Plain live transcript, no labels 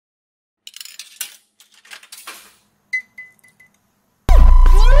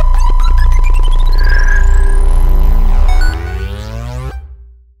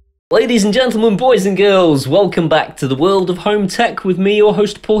Ladies and gentlemen, boys and girls, welcome back to the world of home tech with me, your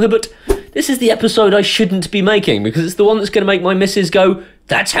host Paul Hibbert. This is the episode I shouldn't be making because it's the one that's going to make my missus go,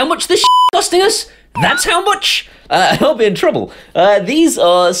 "That's how much this is costing us? That's how much?" I'll be in trouble. These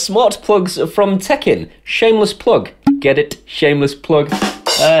are smart plugs from Tekin. Shameless plug. Get it? Shameless plug.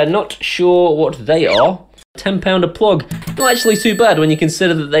 Not sure what they are. £10 a plug. Not actually too bad when you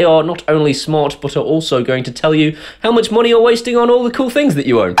consider that they are not only smart but are also going to tell you how much money you're wasting on all the cool things that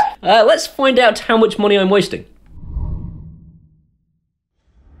you own. Let's find out how much money I'm wasting.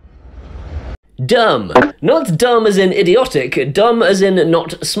 Dumb. Not dumb as in idiotic, dumb as in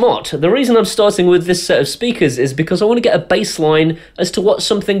not smart. The reason I'm starting with this set of speakers is because I want to get a baseline as to what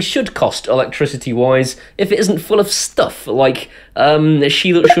something should cost electricity-wise if it isn't full of stuff like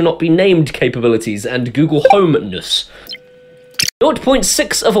she that shall not be named capabilities and Google Home-ness.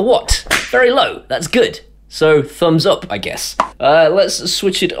 0.6 of a watt. Very low. That's good. So, thumbs up, I guess. Let's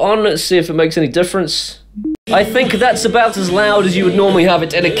switch it on, see if it makes any difference. I think that's about as loud as you would normally have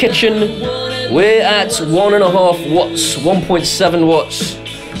it in a kitchen. We're at 1.5 watts, 1.7 watts.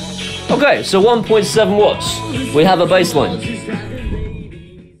 Okay, so 1.7 watts. We have a baseline.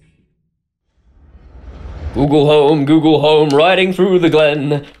 Google Home, riding through the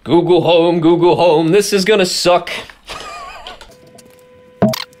glen. Google Home, this is gonna suck.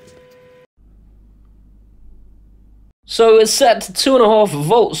 So it's set to 2.5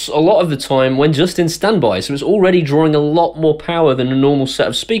 volts a lot of the time when just in standby, so it's already drawing a lot more power than a normal set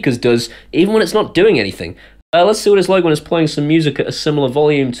of speakers does, even when it's not doing anything. Let's see what it's like when it's playing some music at a similar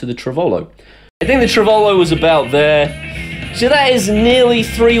volume to the Trevolo. I think the Trevolo was about there. So that is nearly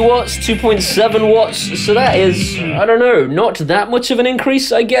 3 watts, 2.7 watts, so that is, I don't know, not that much of an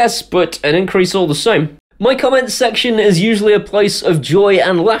increase, I guess, but an increase all the same. My comments section is usually a place of joy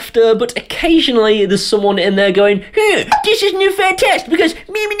and laughter, but occasionally there's someone in there going, this isn't a fair test because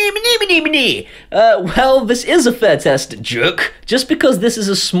well, this is a fair test, jerk. Just because this is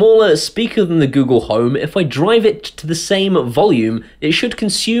a smaller speaker than the Google Home, if I drive it to the same volume, it should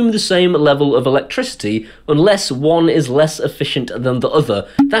consume the same level of electricity, unless one is less efficient than the other.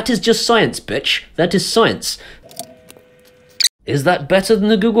 That is just science, bitch. That is science. Is that better than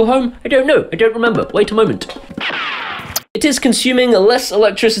the Google Home? I don't know. I don't remember. Wait a moment. It is consuming less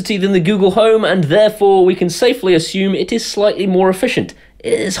electricity than the Google Home, and therefore we can safely assume it is slightly more efficient.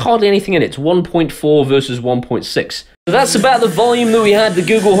 There's hardly anything in it. 1.4 versus 1.6. So that's about the volume that we had the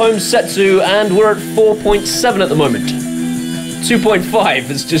Google Home set to, and we're at 4.7 at the moment. 2.5.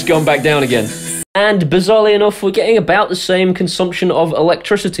 It's just gone back down again. And bizarrely enough, we're getting about the same consumption of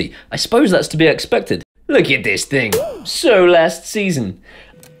electricity. I suppose that's to be expected. Look at this thing. So last season.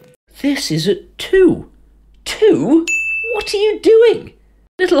 This is at 2. 2? What are you doing?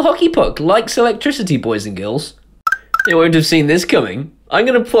 Little hockey puck likes electricity, boys and girls. You won't have seen this coming. I'm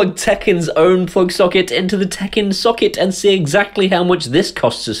going to plug Tekin's own plug socket into the Tekin socket and see exactly how much this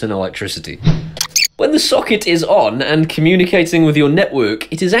costs us in electricity. When the socket is on and communicating with your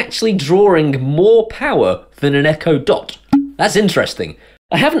network, it is actually drawing more power than an Echo Dot. That's interesting.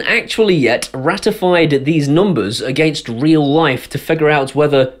 I haven't actually yet ratified these numbers against real life to figure out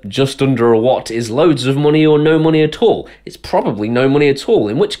whether just under a watt is loads of money or no money at all. It's probably no money at all,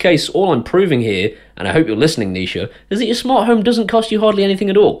 in which case all I'm proving here, and I hope you're listening, Nisha, is that your smart home doesn't cost you hardly anything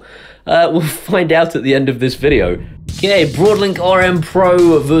at all. We'll find out at the end of this video. Okay, BROADLINK RM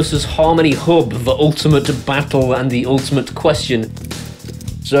Pro versus Harmony Hub, the ultimate battle and the ultimate question.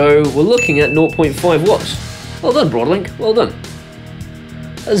 So we're looking at 0.5 watts. Well done, BROADLINK, well done.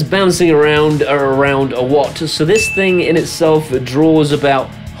 That's bouncing around a watt, so this thing in itself draws about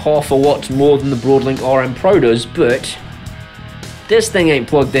half a watt more than the BROADLINK RM Pro does, but this thing ain't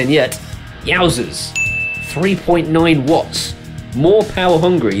plugged in yet. Yowzers! 3.9 watts. More power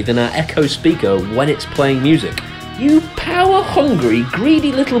hungry than our Echo speaker when it's playing music. You power hungry,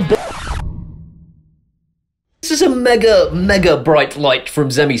 greedy little b****. This is a mega bright light from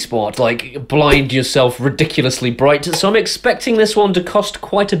ZemiSmart, like blind yourself ridiculously bright, so I'm expecting this one to cost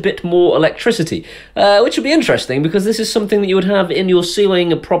quite a bit more electricity, which will be interesting because this is something that you would have in your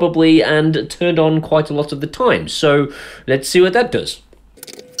ceiling probably and turned on quite a lot of the time, so let's see what that does.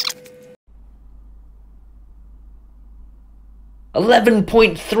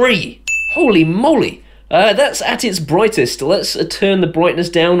 11.3! Holy moly! That's at its brightest. Let's turn the brightness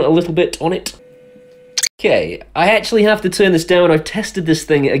down a little bit on it. Okay, I actually have to turn this down. I've tested this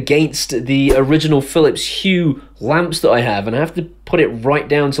thing against the original Philips Hue lamps that I have, and I have to put it right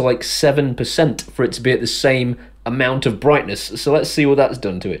down to like 7% for it to be at the same amount of brightness. So let's see what that's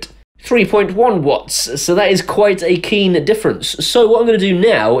done to it. 3.1 watts, so that is quite a keen difference. So what I'm going to do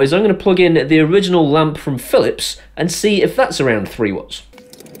now is I'm going to plug in the original lamp from Philips and see if that's around 3 watts.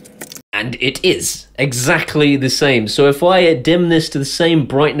 And it is exactly the same. So if I dim this to the same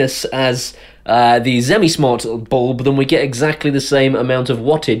brightness as the Zemismart bulb, then we get exactly the same amount of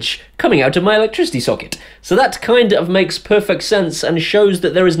wattage coming out of my electricity socket. So that kind of makes perfect sense and shows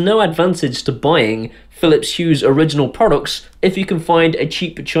that there is no advantage to buying Philips Hue's original products if you can find a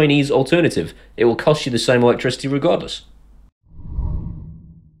cheap Chinese alternative. It will cost you the same electricity regardless.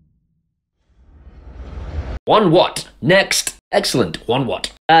 1 watt. Next. Excellent. 1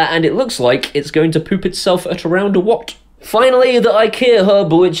 watt. And it looks like it's going to poop itself at around a watt. Finally, the IKEA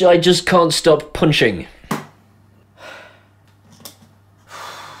hub, which I just can't stop punching.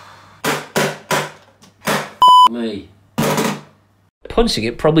 Me. Punching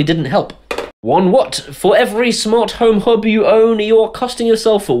it probably didn't help. 1 watt. For every smart home hub you own, you are costing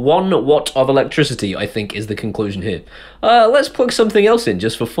yourself 1 watt of electricity, I think is the conclusion here. Let's plug something else in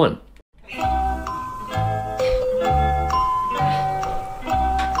just for fun.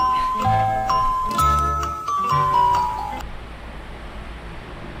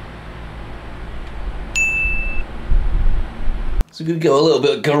 So we're going to go a little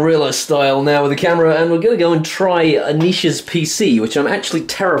bit guerrilla style now with the camera, and we're going to go and try Anisha's PC, which I'm actually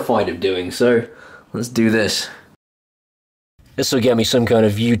terrified of doing, so let's do this. This will get me some kind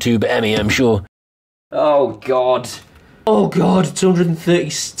of YouTube Emmy, I'm sure. Oh god. Oh god,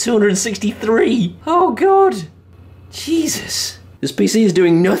 263. Oh god. Jesus. This PC is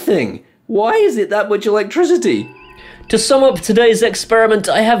doing nothing. Why is it that much electricity? To sum up today's experiment,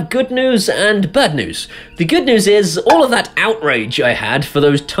 I have good news and bad news. The good news is, all of that outrage I had for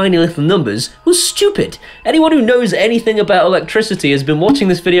those tiny little numbers was stupid. Anyone who knows anything about electricity has been watching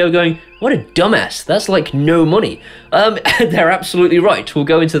this video going, what a dumbass, that's like no money. They're absolutely right, we'll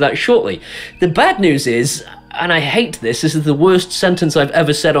go into that shortly. The bad news is, and I hate this is the worst sentence I've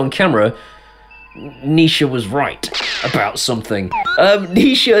ever said on camera, Nisha was right about something.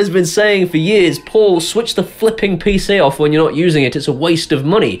 Nisha has been saying for years, Paul, switch the flipping PC off when you're not using it, it's a waste of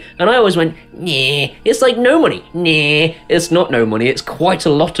money. And I always went, nah, it's like no money. Nah, it's not no money, it's quite a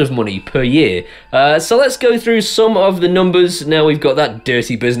lot of money per year. So let's go through some of the numbers, now we've got that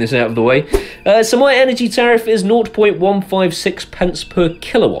dirty business out of the way. So my energy tariff is 0.156 pence per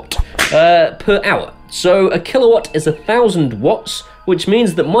kilowatt per hour. So a kilowatt is 1,000 watts, which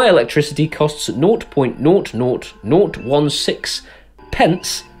means that my electricity costs 0.00016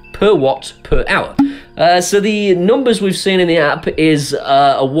 pence per watt per hour. So the numbers we've seen in the app is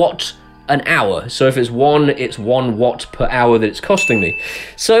a watt an hour. So if it's 1 watt per hour that it's costing me.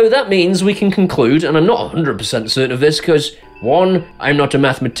 So that means we can conclude, and I'm not 100% certain of this because 1, I'm not a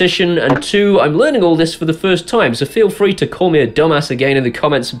mathematician, and 2, I'm learning all this for the first time, so feel free to call me a dumbass again in the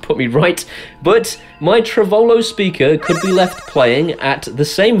comments and put me right, but my Trevolo speaker could be left playing at the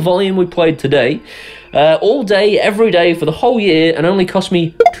same volume we played today, all day, every day, for the whole year, and only cost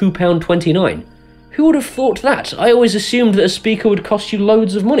me £2.29. Who would have thought that? I always assumed that a speaker would cost you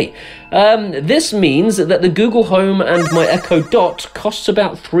loads of money. This means that the Google Home and my Echo Dot costs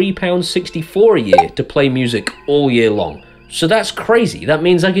about £3.64 a year to play music all year long. So that's crazy. That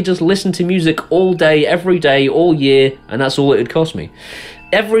means I could just listen to music all day, every day, all year, and that's all it would cost me.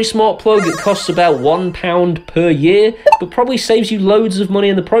 Every smart plug costs about £1 per year, but probably saves you loads of money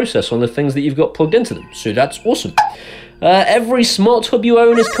in the process on the things that you've got plugged into them. So that's awesome. Every smart hub you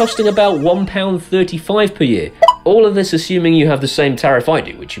own is costing about £1.35 per year. All of this assuming you have the same tariff I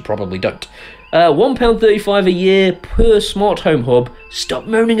do, which you probably don't. £1.35 a year per smart home hub. Stop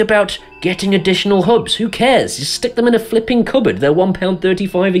moaning about getting additional hubs. Who cares? Just stick them in a flipping cupboard. They're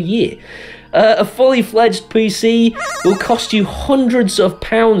 £1.35 a year. A fully fledged PC will cost you hundreds of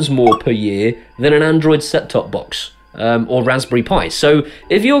pounds more per year than an Android set-top box. Or Raspberry Pi. So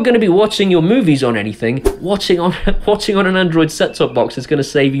if you're going to be watching your movies on anything, watching on an Android set-top box is going to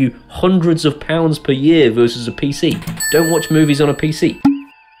save you hundreds of pounds per year versus a PC. Don't watch movies on a PC.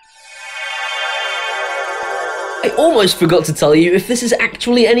 I almost forgot to tell you if this is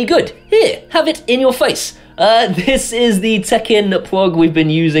actually any good. Here, have it in your face. This is the Tech-In plug we've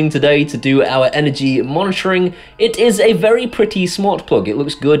been using today to do our energy monitoring. It is a very pretty smart plug. It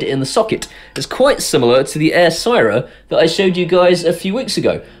looks good in the socket. It's quite similar to the AISIRER that I showed you guys a few weeks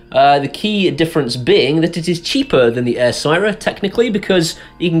ago. The key difference being that it is cheaper than the AISIRER, technically, because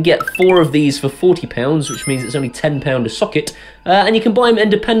you can get 4 of these for £40, which means it's only £10 a socket, and you can buy them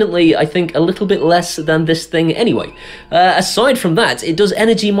independently, I think, a little bit less than this thing anyway. Aside from that, it does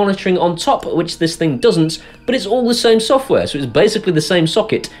energy monitoring on top, which this thing doesn't, but it's all the same software, so it's basically the same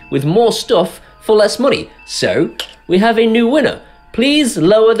socket with more stuff for less money. So, we have a new winner. Please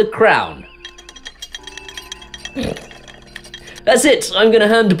lower the crown. That's it. I'm going to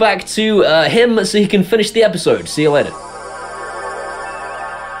hand back to him so he can finish the episode. See you later.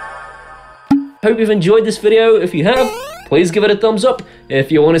 Hope you've enjoyed this video. If you have, please give it a thumbs up.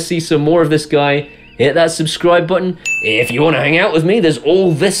 If you want to see some more of this guy, hit that subscribe button. If you want to hang out with me, there's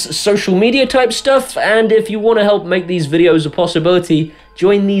all this social media type stuff. And if you want to help make these videos a possibility,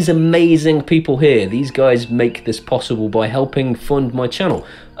 join these amazing people here. These guys make this possible by helping fund my channel.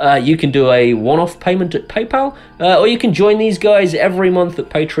 You can do a one-off payment at PayPal, or you can join these guys every month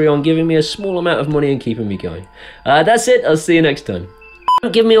at Patreon, giving me a small amount of money and keeping me going. That's it. I'll see you next time.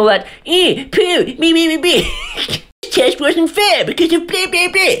 Don't give me all that, poo, me. This test wasn't fair because of blah, blah,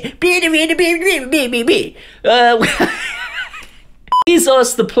 blah. These are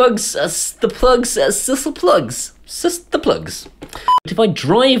the plugs. If I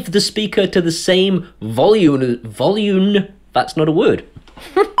drive the speaker to the same volume, that's not a word.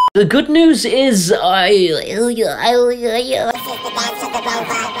 The good news is